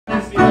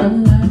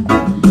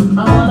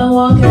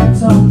walk and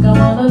talk,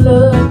 I wanna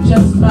look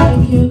just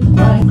like you.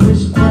 My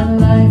Christian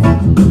life,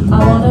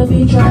 I wanna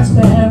be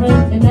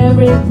transparent in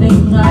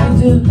everything I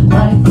do.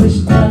 My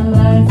Christian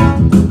life,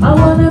 I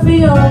wanna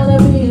be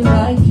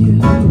like you.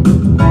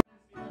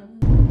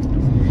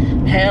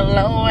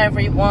 Hello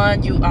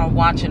everyone, you are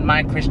watching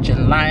My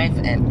Christian Life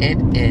and it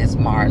is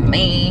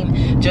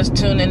Marlene. Just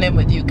tuning in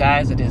with you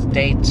guys. It is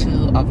day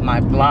 2 of my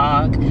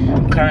blog.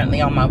 I'm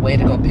currently on my way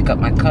to go pick up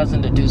my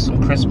cousin to do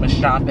some Christmas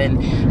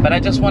shopping. But I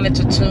just wanted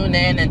to tune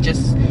in and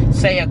just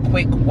say a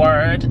quick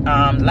word.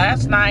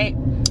 Last night,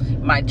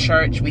 my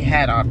church, we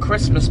had our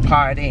Christmas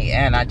party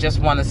and I just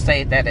want to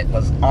say that it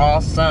was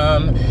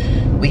awesome.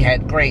 We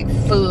had great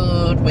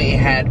food, we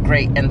had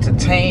great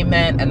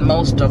entertainment, and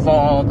most of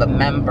all, the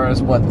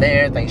members were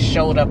there. They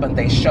showed up and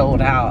they showed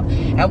out.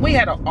 And we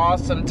had an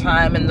awesome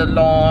time in the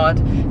Lord.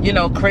 You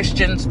know,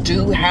 Christians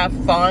do have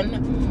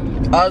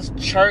fun. Us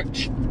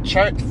church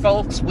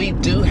folks, we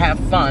do have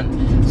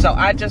fun. So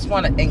I just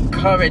want to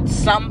encourage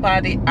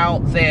somebody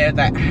out there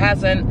that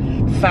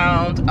hasn't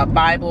found a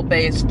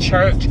Bible-based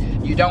church.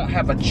 You don't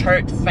have a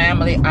church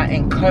family. I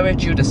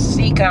encourage you to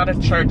seek out a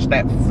church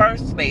that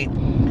firstly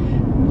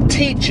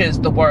teaches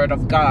the word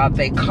of God.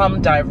 They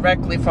come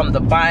directly from the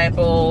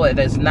Bible. It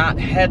is not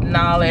head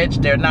knowledge.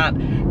 They're not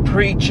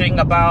preaching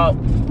about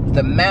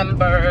the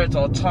members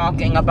or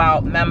talking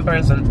about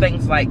members and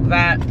things like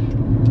that.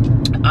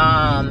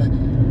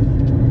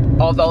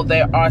 Although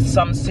there are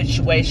some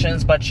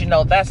situations, but you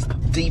know, that's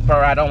deeper.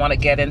 I don't want to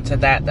get into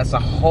that. That's a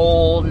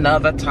whole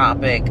nother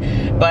topic.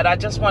 But I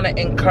just want to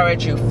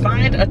encourage you,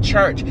 find a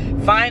church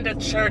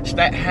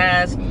that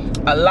has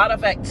a lot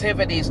of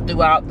activities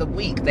throughout the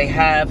week. They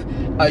have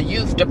a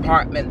youth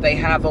department, they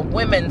have a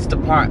women's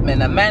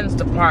department, a men's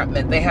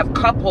department, they have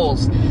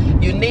couples.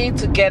 You need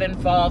to get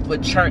involved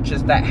with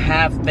churches that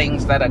have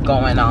things that are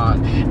going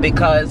on,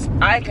 because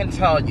I can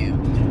tell you,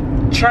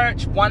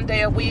 church one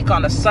day a week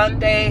on a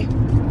Sunday,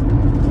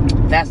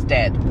 that's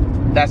dead.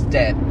 That's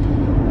dead.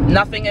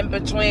 Nothing in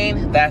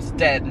between, that's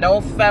dead.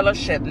 No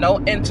fellowship, no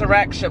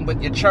interaction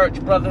with your church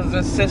brothers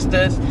and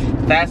sisters,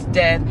 that's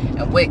dead.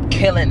 And we're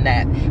killing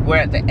that. We're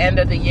at the end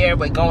of the year,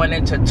 we're going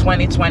into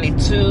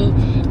 2022,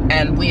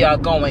 and we are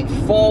going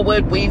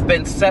forward. We've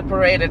been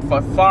separated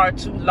for far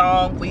too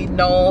long. We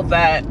know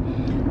that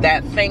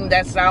that thing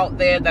that's out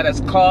there that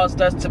has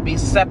caused us to be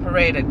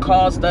separated,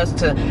 caused us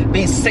to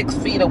be 6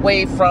 feet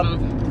away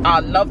from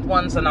our loved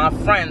ones and our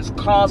friends,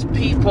 cause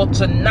people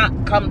to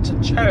not come to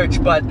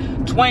church. But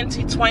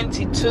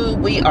 2022,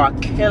 we are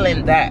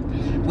killing that.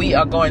 We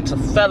are going to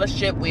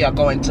fellowship. We are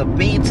going to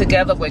be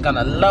together. We're going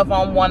to love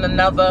on one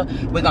another.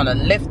 We're going to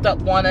lift up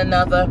one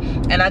another.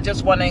 And I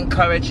just want to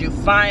encourage you,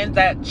 find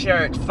that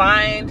church.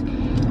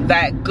 Find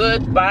that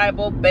good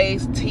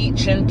Bible-based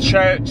teaching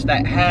church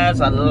that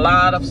has a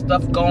lot of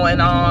stuff going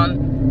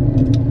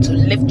on to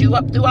lift you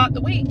up throughout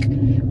the week.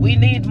 We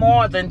need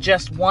more than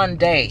just one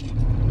day.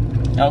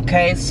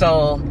 Okay,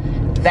 so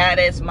that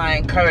is my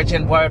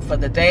encouraging word for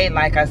the day.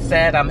 Like I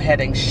said, I'm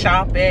heading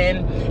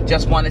shopping.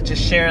 Just wanted to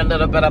share a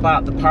little bit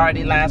about the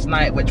party last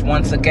night, which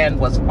once again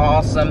was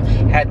awesome.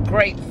 Had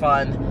great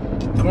fun.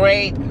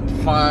 Great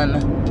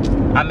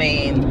fun. I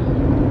mean,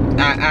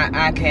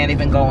 I can't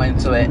even go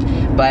into it,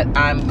 but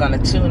I'm gonna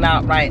tune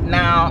out right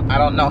now. I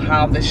don't know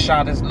how this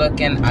shot is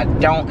looking. I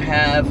don't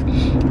have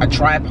a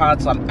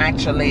tripod, so I'm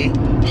actually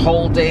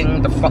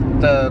holding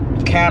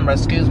the camera,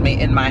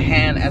 in my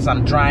hand as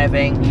I'm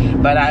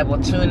driving. But I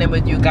will tune in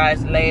with you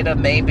guys later.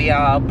 Maybe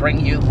I'll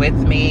bring you with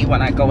me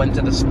when I go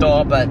into the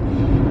store, but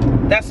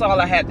that's all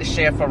I had to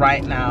share for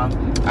right now.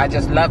 I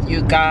just love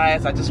you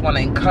guys. I just want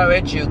to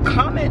encourage you.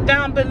 Comment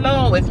down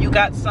below if you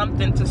got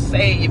something to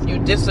say. If you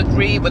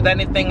disagree with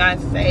anything I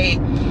say,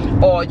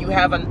 or you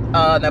have an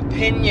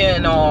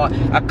opinion or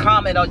a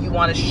comment, or you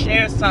want to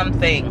share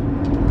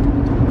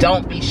something,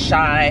 don't be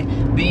shy.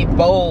 Be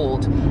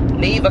bold.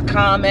 Leave a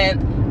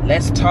comment.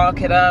 Let's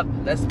talk it up.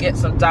 Let's get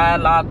some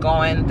dialogue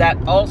going. That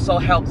also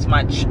helps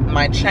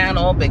my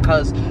channel,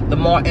 because the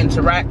more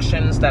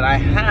interactions that I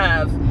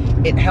have,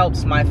 it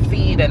helps my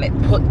feed, and it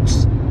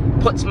puts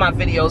my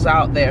videos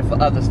out there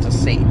for others to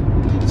see.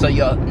 So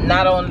you're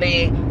not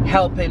only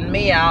helping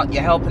me out,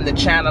 you're helping the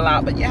channel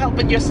out, but you're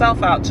helping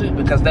yourself out too,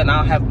 because then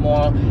I'll have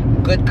more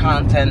good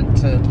content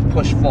to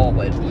push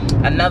forward.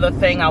 Another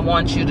thing I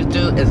want you to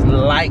do is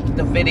like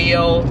the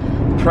video,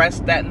 press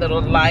that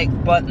little like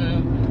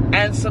button,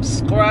 and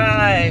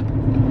subscribe.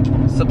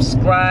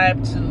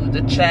 Subscribe to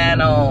the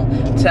channel.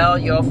 Tell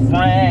your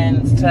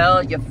friends,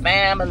 tell your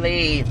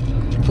family,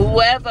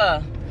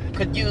 whoever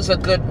could use a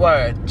good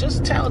word,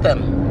 just tell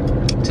them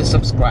to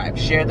subscribe.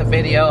 Share the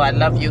video. I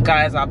love you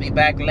guys. I'll be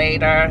back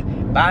later.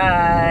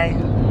 Bye.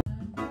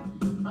 I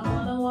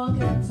wanna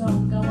walk and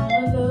talk.